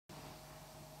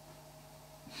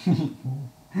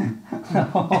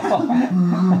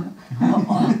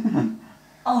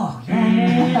Oh,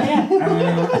 yeah. A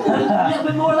little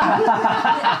bit more of that.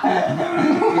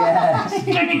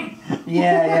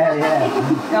 Yeah.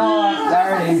 Oh,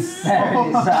 there it is.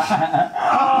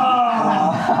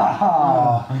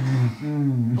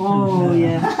 Oh,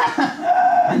 yeah.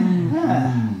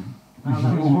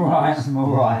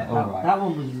 All right. That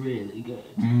one was really good.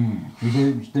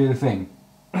 You do the thing.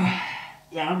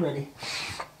 Yeah, I'm ready.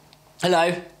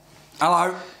 Hello.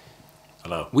 Hello.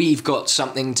 Hello. We've got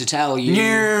something to tell you.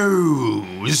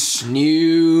 News.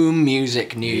 New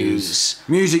music news.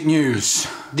 Music news.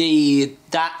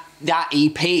 That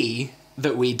EP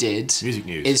that we did Music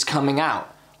news is coming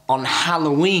out on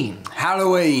Halloween.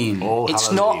 Halloween.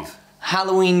 It's not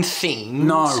Halloween themed.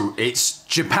 No, it's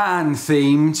Japan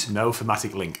themed. No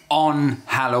thematic link. On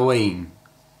Halloween.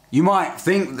 You might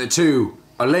think the two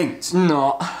are linked.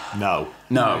 Not. No,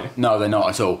 they're not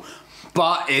at all.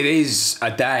 But it is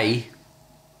a day.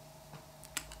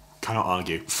 Cannot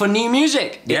argue. For new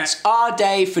music. Yeah. It's our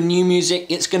day for new music.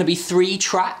 It's going to be 3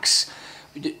 tracks.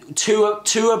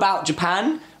 Two about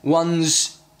Japan.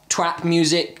 One's trap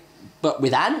music, but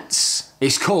with ants.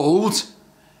 It's called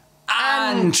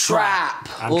And Trap.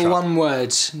 And All Trap. one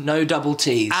word. No double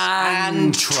T's.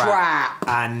 And Trap.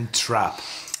 And Trap.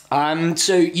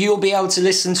 So you'll be able to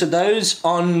listen to those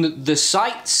on the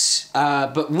sites,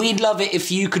 but we'd love it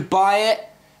if you could buy it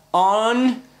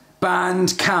on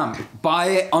Bandcamp. Buy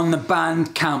it on the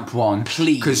Bandcamp one.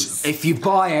 Please. Because if you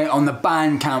buy it on the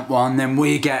Bandcamp one, then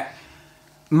we get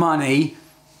money.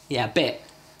 Yeah, a bit.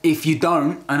 If you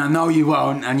don't, and I know you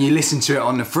won't, and you listen to it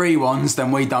on the free ones,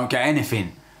 then we don't get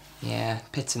anything. Yeah,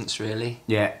 pittance really.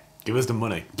 Yeah. Give us the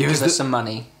money. Give us some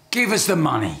money. Give us the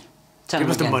money. Tell Give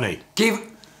them us the again. money.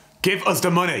 Give us the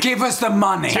money. Give us the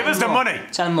money. Give us the money.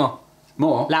 Tell them more.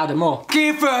 More? Louder, more.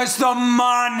 Give us the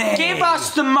money. Give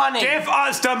us the money. Give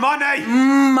us the money.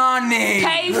 Money.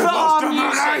 Pay for our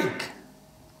music.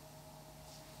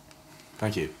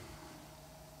 Thank you.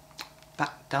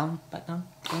 Back down.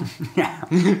 Yeah.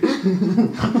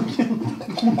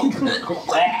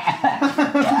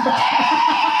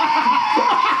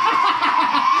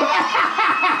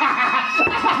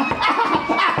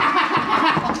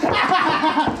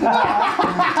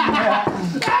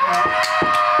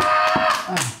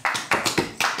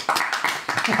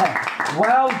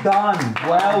 Well done.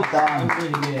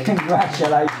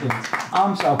 Congratulations.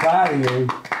 I'm so proud of you.